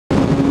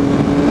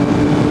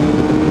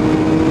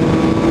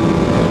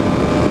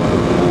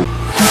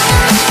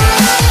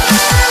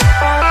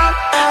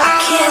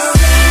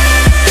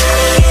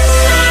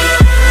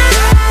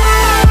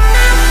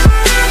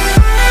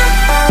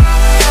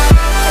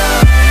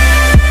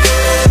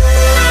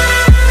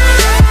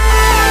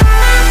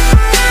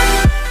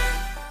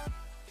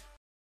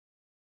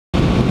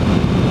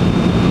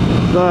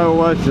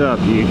What's up,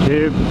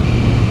 YouTube?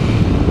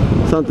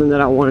 Something that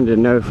I wanted to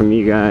know from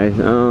you guys.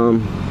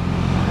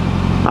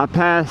 I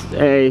passed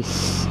a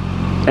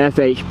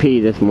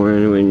FHP this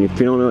morning, and if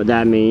you don't know what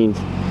that means,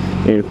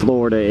 in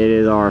Florida, it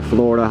is our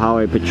Florida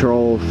Highway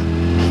Patrol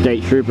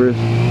state troopers.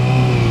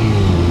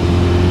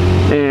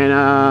 And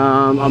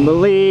I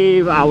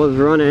believe I was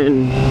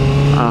running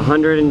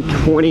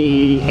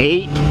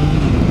 128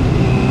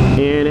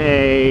 in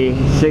a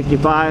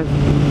 65.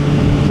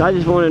 So I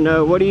just want to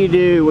know, what do you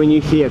do when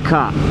you see a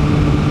cop?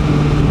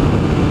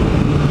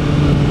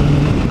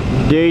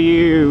 Do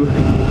you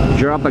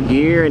drop a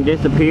gear and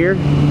disappear?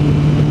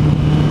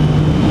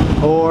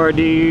 Or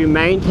do you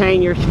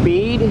maintain your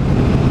speed?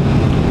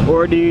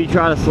 Or do you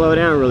try to slow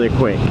down really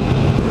quick?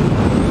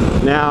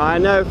 Now, I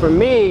know for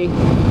me,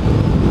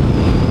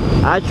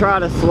 I try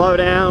to slow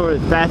down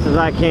as fast as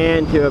I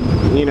can to,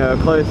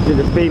 close to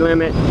the speed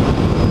limit.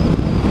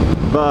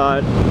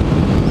 But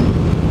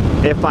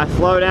if I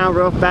slow down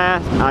real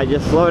fast, I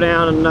just slow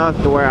down enough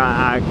to where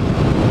I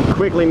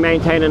quickly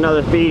maintain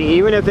another speed,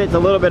 even if it's a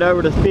little bit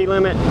over the speed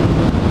limit,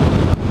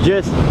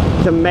 just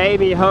to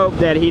maybe hope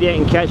that he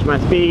didn't catch my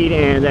speed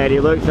and that he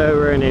looks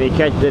over and then he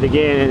catches it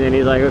again and then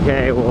he's like,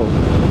 okay, well,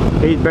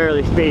 he's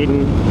barely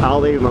speeding, I'll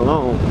leave him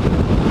alone.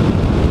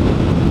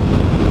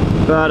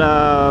 But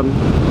I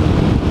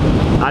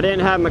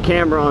didn't have my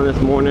camera on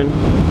this morning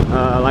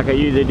like I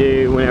usually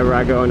do whenever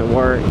I go into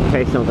work in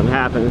case something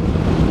happens.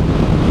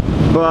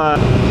 But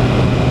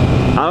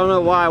I don't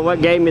know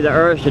what gave me the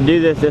urge to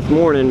do this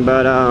morning,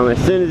 but as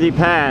soon as he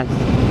passed,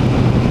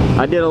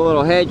 I did a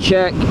little head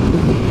check,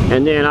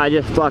 and then I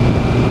just took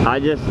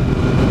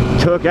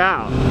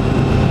out.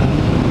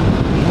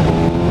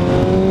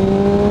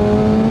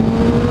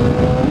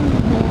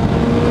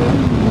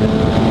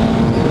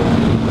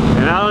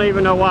 And I don't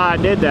even know why I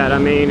did that. I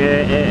mean,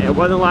 it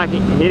wasn't like he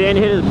didn't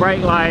hit his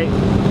brake lights,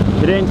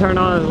 he didn't turn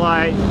on his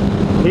lights,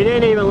 he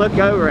didn't even look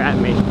over at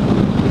me.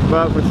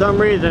 But for some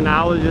reason,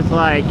 I was just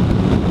like,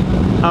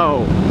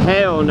 oh,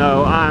 hell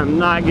no, I'm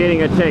not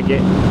getting a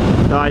ticket.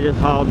 So I just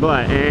hauled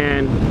butt,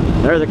 and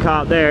there's a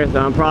cop there,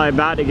 so I'm probably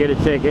about to get a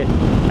ticket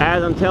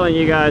as I'm telling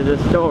you guys this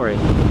story.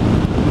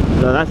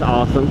 So that's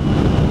awesome.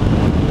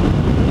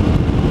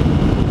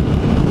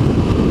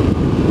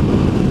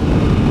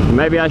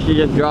 Maybe I should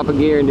just drop a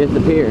gear and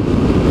disappear.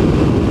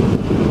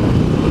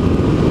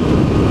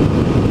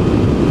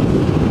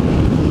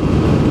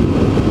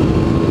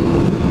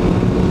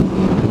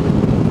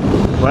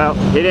 Well,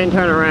 he didn't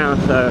turn around,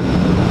 so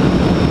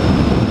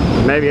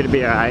maybe it'll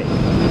be alright.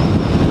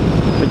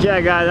 But yeah,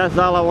 guys, that's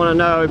all I want to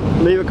know.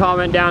 Leave a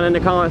comment down in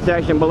the comment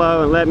section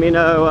below and let me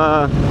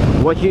know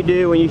what you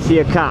do when you see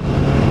a cop.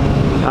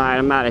 Alright,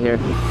 I'm out of here.